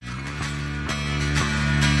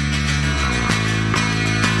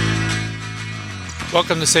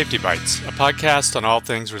Welcome to Safety Bites, a podcast on all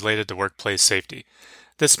things related to workplace safety.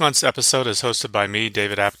 This month's episode is hosted by me,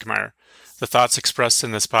 David Apkemeyer. The thoughts expressed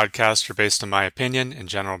in this podcast are based on my opinion and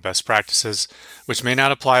general best practices, which may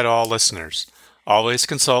not apply to all listeners. Always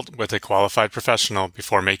consult with a qualified professional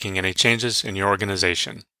before making any changes in your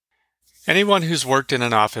organization. Anyone who's worked in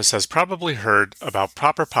an office has probably heard about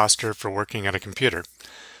proper posture for working at a computer.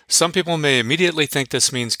 Some people may immediately think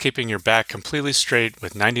this means keeping your back completely straight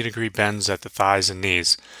with 90-degree bends at the thighs and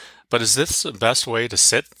knees. But is this the best way to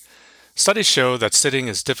sit? Studies show that sitting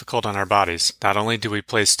is difficult on our bodies. Not only do we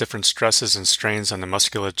place different stresses and strains on the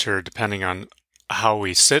musculature depending on how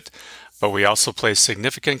we sit, but we also place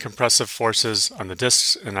significant compressive forces on the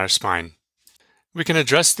discs in our spine. We can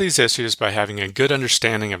address these issues by having a good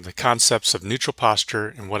understanding of the concepts of neutral posture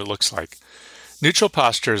and what it looks like. Neutral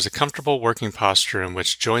posture is a comfortable working posture in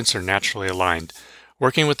which joints are naturally aligned.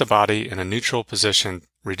 Working with the body in a neutral position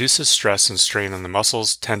reduces stress and strain on the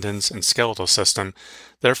muscles, tendons, and skeletal system,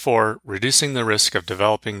 therefore reducing the risk of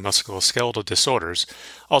developing musculoskeletal disorders,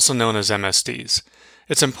 also known as MSDs.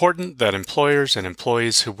 It's important that employers and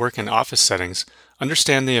employees who work in office settings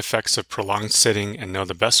understand the effects of prolonged sitting and know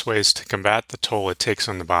the best ways to combat the toll it takes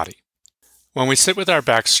on the body. When we sit with our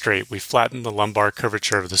back straight, we flatten the lumbar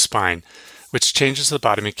curvature of the spine, which changes the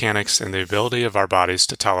body mechanics and the ability of our bodies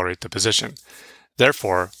to tolerate the position.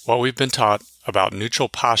 Therefore, what we've been taught about neutral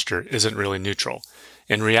posture isn't really neutral.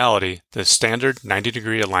 In reality, the standard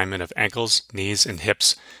 90-degree alignment of ankles, knees, and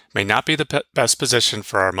hips may not be the best position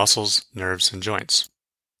for our muscles, nerves, and joints.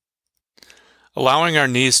 Allowing our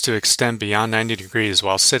knees to extend beyond 90 degrees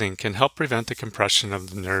while sitting can help prevent the compression of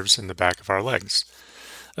the nerves in the back of our legs.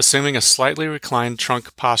 Assuming a slightly reclined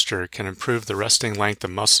trunk posture can improve the resting length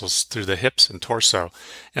of muscles through the hips and torso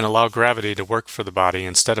and allow gravity to work for the body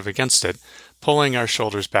instead of against it, pulling our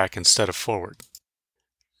shoulders back instead of forward.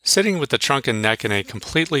 Sitting with the trunk and neck in a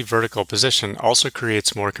completely vertical position also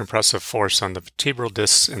creates more compressive force on the vertebral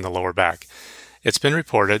discs in the lower back. It's been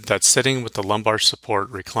reported that sitting with the lumbar support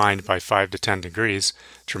reclined by 5 to 10 degrees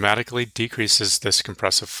dramatically decreases this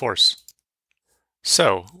compressive force.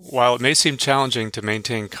 So, while it may seem challenging to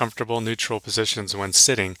maintain comfortable neutral positions when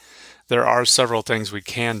sitting, there are several things we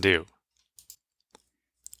can do.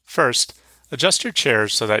 First, adjust your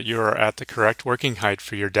chairs so that you are at the correct working height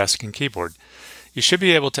for your desk and keyboard. You should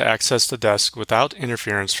be able to access the desk without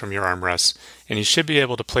interference from your armrests, and you should be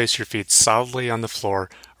able to place your feet solidly on the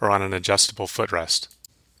floor or on an adjustable footrest.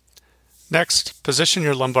 Next, position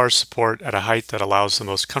your lumbar support at a height that allows the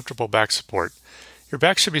most comfortable back support. Your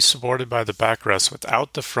back should be supported by the backrest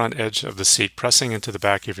without the front edge of the seat pressing into the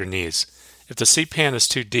back of your knees. If the seat pan is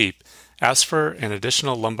too deep, ask for an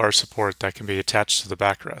additional lumbar support that can be attached to the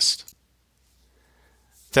backrest.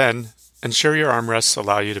 Then, ensure your armrests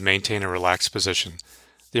allow you to maintain a relaxed position.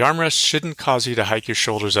 The armrest shouldn't cause you to hike your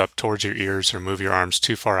shoulders up towards your ears or move your arms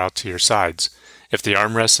too far out to your sides. If the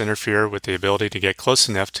armrests interfere with the ability to get close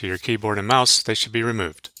enough to your keyboard and mouse, they should be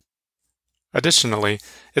removed. Additionally,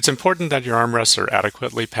 it's important that your armrests are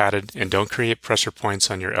adequately padded and don't create pressure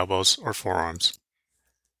points on your elbows or forearms.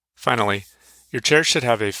 Finally, your chair should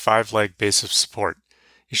have a 5-leg base of support.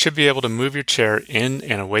 You should be able to move your chair in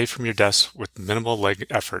and away from your desk with minimal leg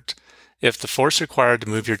effort. If the force required to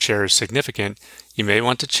move your chair is significant, you may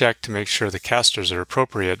want to check to make sure the casters are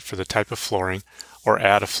appropriate for the type of flooring or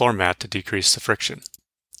add a floor mat to decrease the friction.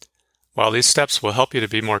 While these steps will help you to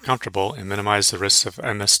be more comfortable and minimize the risks of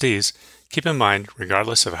MSDs, keep in mind,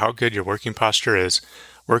 regardless of how good your working posture is,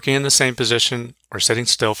 working in the same position or sitting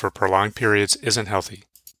still for prolonged periods isn't healthy.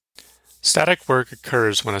 Static work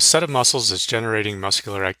occurs when a set of muscles is generating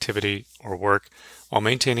muscular activity or work while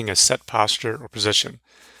maintaining a set posture or position.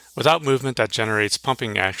 Without movement that generates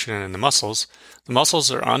pumping action in the muscles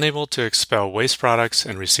are unable to expel waste products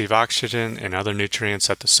and receive oxygen and other nutrients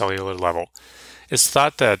at the cellular level. It's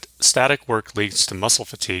thought that static work leads to muscle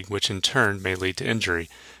fatigue, which in turn may lead to injury.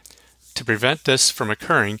 To prevent this from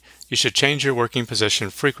occurring, you should change your working position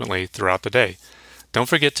frequently throughout the day. Don't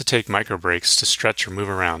forget to take micro breaks to stretch or move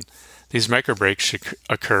around. These micro breaks should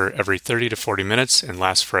occur every 30 to 40 minutes and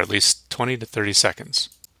last for at least 20 to 30 seconds.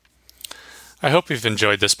 I hope you've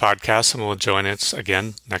enjoyed this podcast and will join us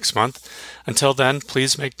again next month. Until then,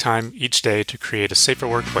 please make time each day to create a safer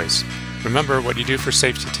workplace. Remember, what you do for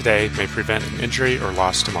safety today may prevent an injury or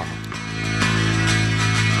loss tomorrow.